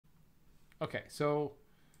Okay, so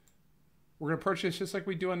we're going to approach this just like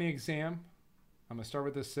we do on the exam. I'm going to start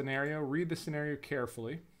with this scenario. Read the scenario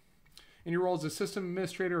carefully. In your role as a system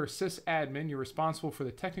administrator or sysadmin, you're responsible for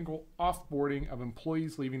the technical offboarding of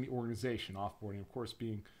employees leaving the organization. Offboarding, of course,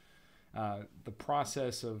 being the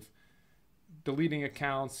process of deleting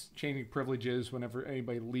accounts, changing privileges whenever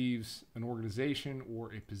anybody leaves an organization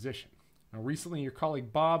or a position. Now, recently, your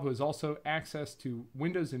colleague Bob, who has also access to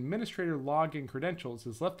Windows Administrator login credentials,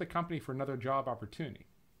 has left the company for another job opportunity.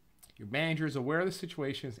 Your manager is aware of the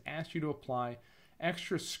situation and has asked you to apply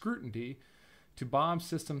extra scrutiny to Bob's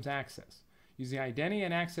systems access. Using identity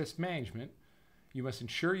and access management, you must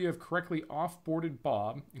ensure you have correctly offboarded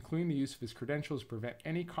Bob, including the use of his credentials to prevent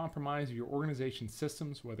any compromise of your organization's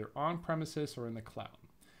systems, whether on premises or in the cloud.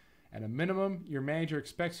 At a minimum, your manager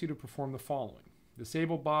expects you to perform the following: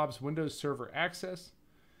 disable Bob's Windows Server access,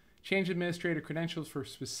 change administrator credentials for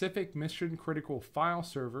specific mission-critical file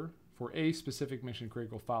server,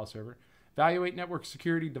 evaluate network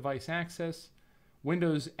security device access,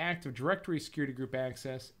 Windows Active Directory Security Group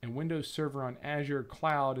access, and Windows Server on Azure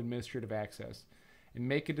Cloud Administrative access, and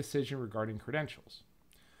make a decision regarding credentials.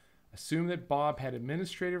 Assume that Bob had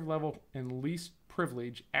administrative level and least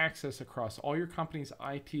privilege access across all your company's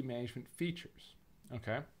IT management features.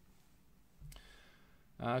 Okay.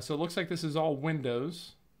 So it looks like this is all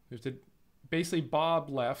Windows. Basically, Bob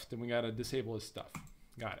left, and we got to disable his stuff.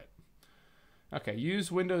 Got it. Okay,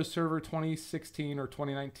 use Windows Server 2016 or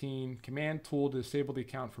 2019 command tool to disable the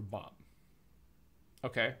account for Bob.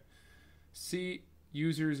 Okay. See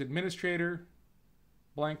users administrator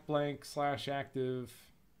 /active.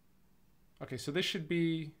 Okay, so this should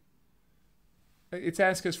be, it's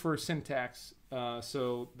asked us for a syntax.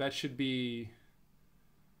 So that should be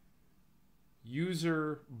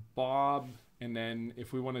user Bob, and then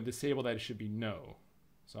if we want to disable that, it should be no.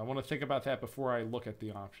 So I want to think about that before I look at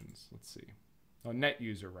the options. Let's see. Oh, net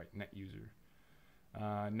user, right? Net user.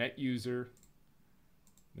 Net user.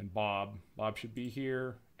 Then Bob. Bob should be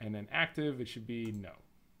here. And then active, it should be no.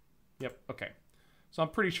 Yep, okay. So I'm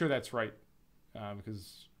pretty sure that's right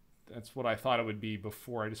because that's what I thought it would be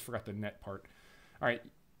before. I just forgot the net part. All right.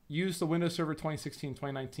 Use the Windows Server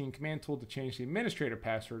 2016-2019 command tool to change the administrator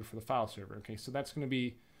password for the file server. Okay, so that's going to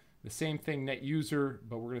be the same thing, net user,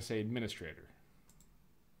 but we're going to say administrator.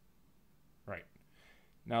 Right.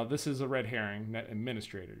 Now, this is a red herring, net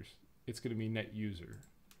administrators. It's going to be net user.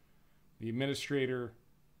 The administrator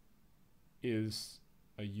is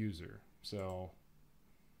a user. So,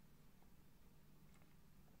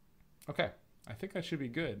 okay, I think that should be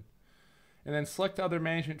good. And then select other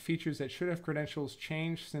management features that should have credentials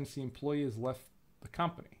changed since the employee has left the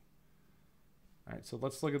company. All right, so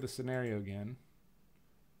let's look at the scenario again.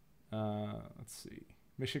 Let's see.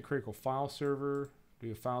 Mission critical file server. Do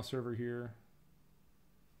we have file server here?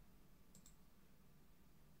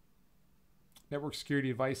 Network security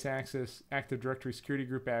device access, Active Directory Security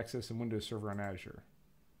Group access, and Windows Server on Azure.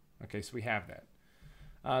 Okay, so we have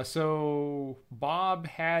that. So Bob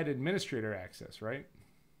had administrator access, right?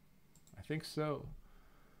 I think so.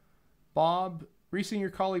 Bob, recently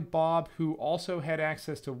your colleague Bob, who also had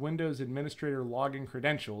access to Windows Administrator login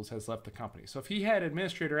credentials, has left the company. So if he had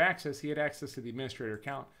administrator access, he had access to the administrator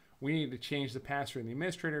account. We need to change the password in the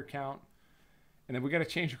administrator account. And then we got to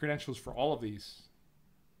change the credentials for all of these.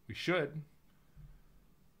 We should.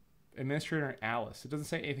 Administrator Alice. It doesn't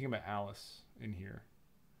say anything about Alice in here.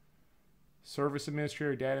 Service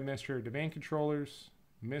administrator, data administrator, domain controllers,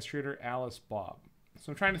 administrator Alice, Bob.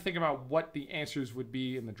 So I'm trying to think about what the answers would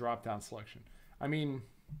be in the drop-down selection. I mean,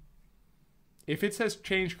 if it says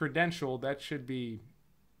change credential, that should be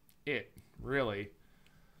it, really.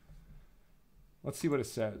 Let's see what it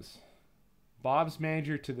says. Bob's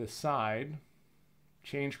manager to the side.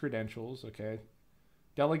 Change credentials, okay.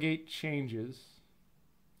 Delegate changes.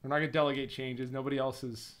 We're not going to delegate changes. Nobody else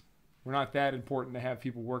is, we're not that important to have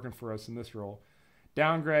people working for us in this role.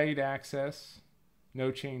 Downgrade access. No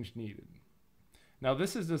change needed. Now,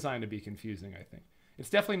 this is designed to be confusing, I think. It's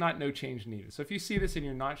definitely not no change needed. So if you see this and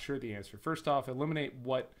you're not sure the answer, first off, eliminate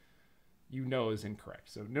what you know is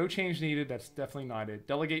incorrect. So no change needed, that's definitely not it.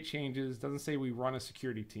 Delegate changes, doesn't say we run a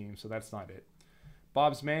security team, so that's not it.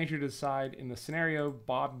 Bob's manager to decide. In the scenario,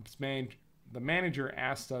 the manager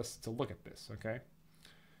asked us to look at this, okay?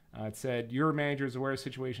 It said, your manager is aware of the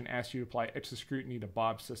situation, asked you to apply extra scrutiny to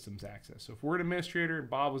Bob's systems access. So if we're an administrator and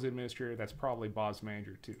Bob was an administrator, that's probably Bob's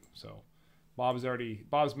manager too. So Bob's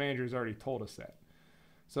manager has already told us that.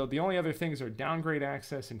 So the only other things are downgrade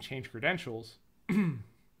access and change credentials. I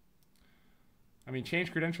mean,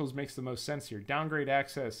 change credentials makes the most sense here. Downgrade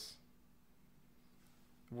access,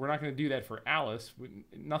 we're not going to do that for Alice.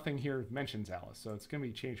 Nothing here mentions Alice, so it's going to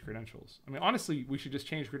be change credentials. I mean, honestly, we should just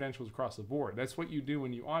change credentials across the board. That's what you do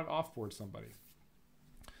when you offboard somebody.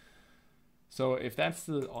 So if that's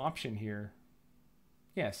the option here,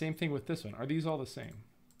 yeah, same thing with this one. Are these all the same?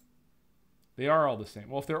 They are all the same.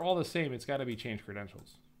 Well, if they're all the same, it's got to be change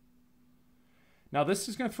credentials. Now, this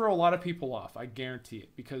is going to throw a lot of people off. I guarantee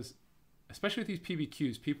it, because especially with these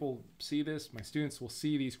PBQs, people see this. My students will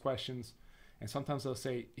see these questions, and sometimes they'll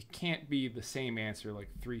say, it can't be the same answer like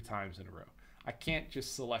 3 times in a row. I can't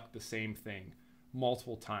just select the same thing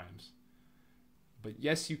multiple times. But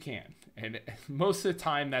yes, you can. And most of the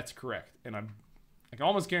time, that's correct. And I can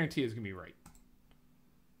almost guarantee it's going to be right.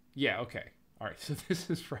 Yeah, okay. All right, so this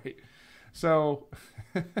is right. So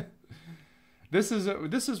this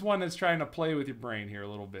is one that's trying to play with your brain here a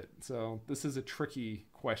little bit. So this is a tricky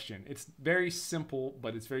question. It's very simple,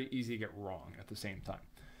 but it's very easy to get wrong at the same time.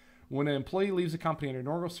 When an employee leaves a company under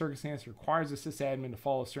normal circumstances, it requires a sysadmin to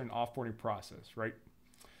follow a certain offboarding process, right?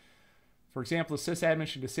 For example, a sysadmin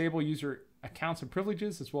should disable user accounts and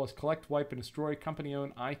privileges, as well as collect, wipe, and destroy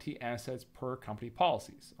company-owned IT assets per company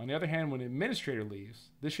policies. On the other hand, when an administrator leaves,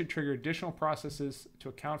 this should trigger additional processes to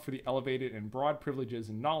account for the elevated and broad privileges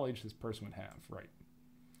and knowledge this person would have, right?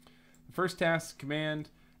 The first task, command,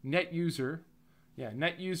 net user. Yeah,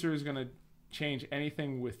 net user is going to change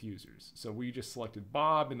anything with users. So we just selected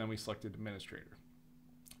Bob, and then we selected administrator.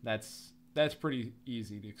 That's pretty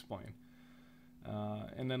easy to explain.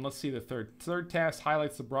 And then let's see the third task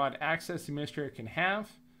highlights the broad access the administrator can have.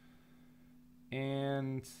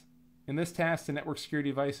 And in this task, the network security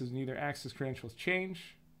devices neither access credentials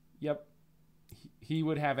change. Yep, he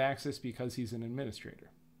would have access because he's an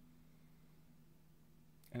administrator.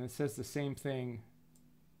 And it says the same thing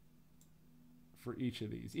for each of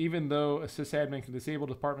these. Even though a sysadmin can disable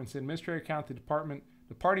the department's administrator account, the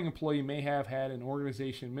departing employee may have had an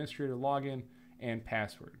organization administrator login and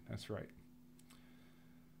password. That's right.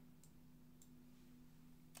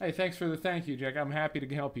 Hey, thanks for the thank you, Jack. I'm happy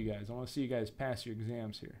to help you guys. I want to see you guys pass your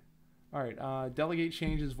exams here. All right, delegate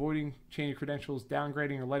changes, voiding change credentials,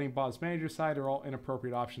 downgrading, or letting Bob's manager side are all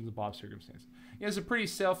inappropriate options in Bob's circumstance. Yeah, it's a pretty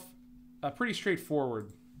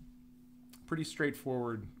straightforward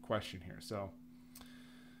question here. So,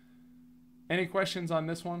 any questions on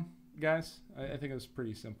this one, guys? I think it's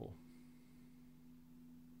pretty simple.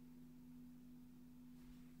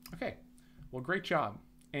 Okay, well, great job.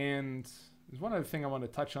 And there's one other thing I want to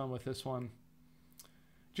touch on with this one.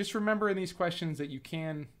 Just remember in these questions that you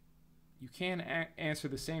can answer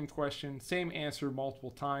the same question, same answer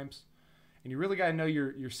multiple times, and you really got to know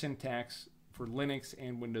your syntax for Linux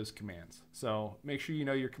and Windows commands. So make sure you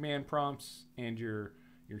know your command prompts and your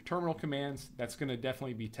terminal commands. That's going to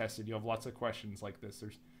definitely be tested. You have lots of questions like this.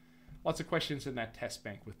 There's lots of questions in that test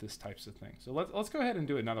bank with this types of thing. So let's go ahead and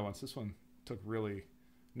do another one. So this one took really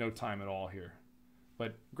no time at all here,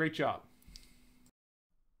 but great job.